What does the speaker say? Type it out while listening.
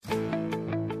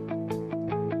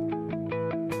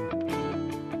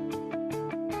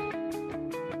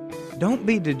Don't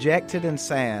be dejected and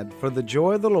sad, for the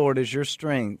joy of the Lord is your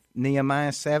strength.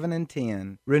 Nehemiah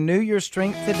 7:10. Renew your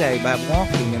strength today by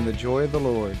walking in the joy of the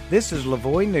Lord. This is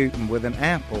LaVoy Newton with an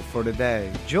apple for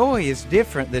today. Joy is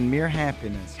different than mere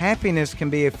happiness. Happiness can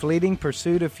be a fleeting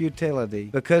pursuit of futility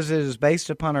because it is based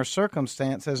upon our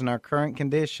circumstances and our current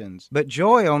conditions. But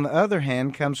joy, on the other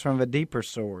hand, comes from a deeper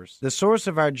source. The source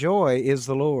of our joy is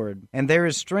the Lord, and there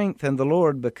is strength in the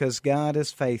Lord because God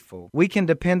is faithful. We can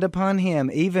depend upon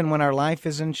Him even when our life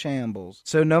is in shambles.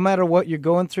 So no matter what you're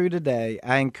going through today,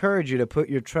 I encourage you to put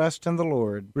your trust in the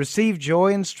Lord. Receive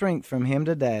joy and strength from Him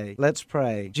today. Let's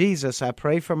pray. Jesus, I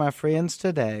pray for my friends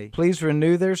today. Please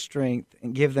renew their strength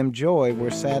and give them joy where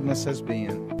sadness has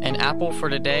been. An Apple for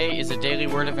Today is a daily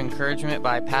word of encouragement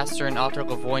by pastor and author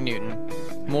LaVoy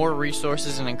Newton. More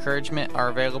resources and encouragement are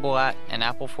available at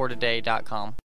anapplefortoday.com.